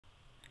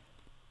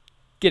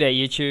G'day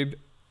YouTube.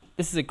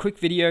 This is a quick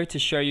video to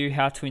show you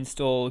how to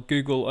install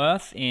Google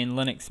Earth in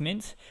Linux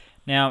Mint.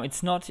 Now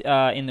it's not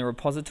in the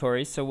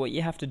repository, so what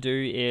you have to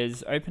do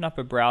is open up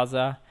a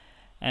browser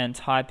and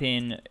type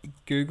in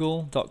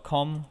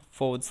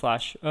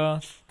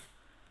google.com/earth.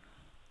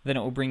 Then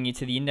it will bring you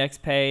to the index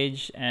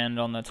page, and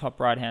on the top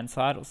right hand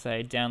side it will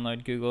say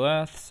download Google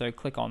Earth, so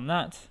click on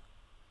that.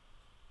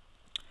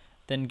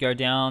 Then go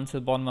down to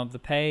the bottom of the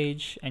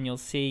page and you'll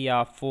see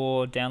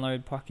 4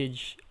 download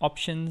package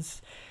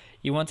options.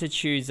 You want to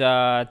choose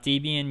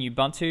Debian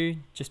Ubuntu,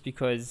 just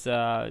because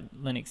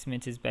Linux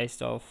Mint is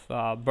based off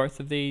both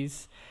of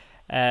these,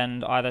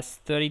 and either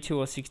 32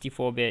 or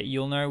 64-bit.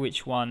 You'll know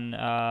which one,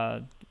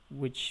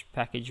 which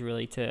package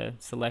really to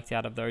select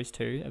out of those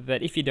two.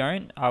 But if you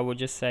don't, I will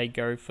just say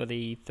go for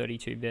the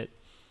 32-bit.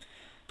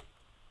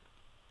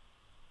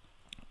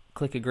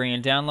 Click agree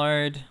and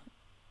download.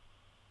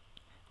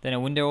 Then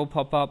a window will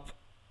pop up.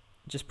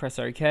 Just press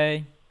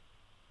OK.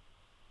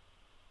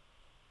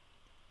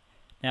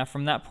 Now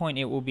from that point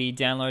it will be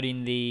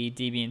downloading the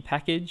Debian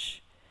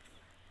package.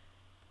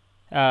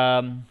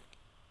 It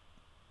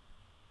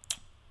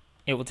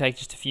will take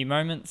just a few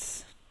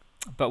moments,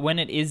 but when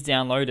it is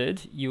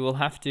downloaded you will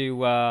have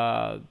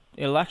to,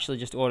 it'll actually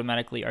just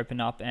automatically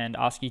open up and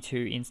ask you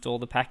to install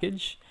the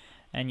package,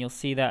 and you'll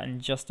see that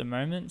in just a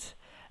moment.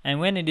 And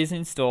when it is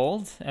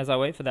installed, as I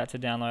wait for that to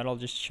download, I'll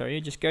just show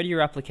you. Just go to your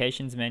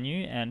applications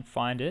menu and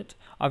find it.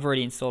 I've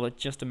already installed it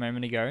just a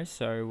moment ago,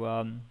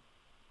 so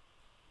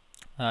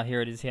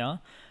here it is here.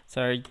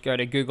 So go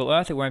to Google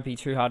Earth. It won't be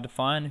too hard to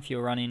find if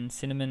you're running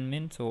Cinnamon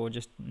Mint or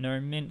just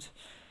GNOME Mint.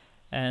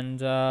 And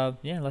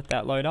yeah, let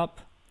that load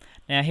up.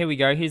 Now here we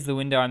go. Here's the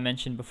window I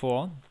mentioned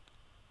before.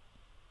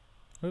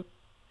 Oop.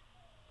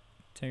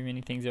 Too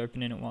many things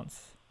opening at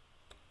once.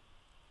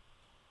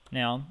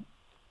 Now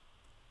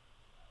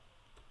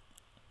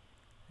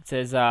it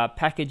says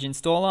package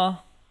installer.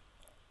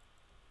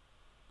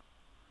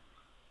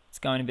 It's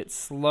going a bit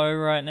slow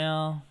right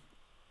now.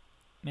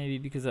 Maybe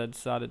because I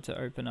decided to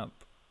open up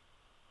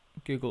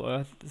Google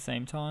Earth at the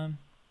same time.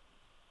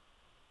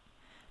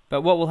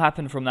 But what will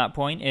happen from that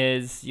point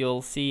is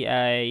you'll see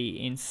a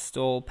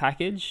install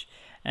package,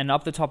 and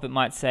up the top it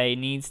might say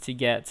needs to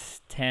get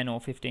 10 or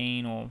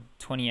 15 or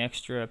 20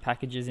 extra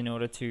packages in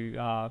order to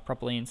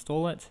properly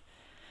install it.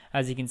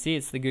 As you can see,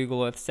 it's the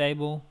Google Earth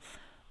stable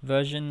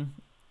version.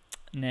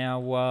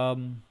 Now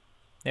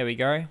there we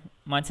go.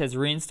 Mine says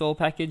reinstall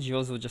package,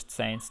 yours will just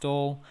say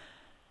install.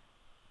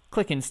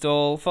 Click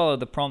install, follow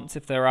the prompts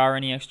if there are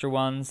any extra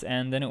ones,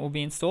 and then it will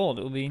be installed.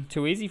 It will be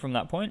too easy from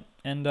that point,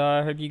 and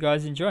I hope you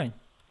guys enjoy.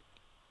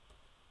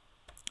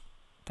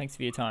 Thanks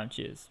for your time.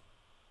 Cheers.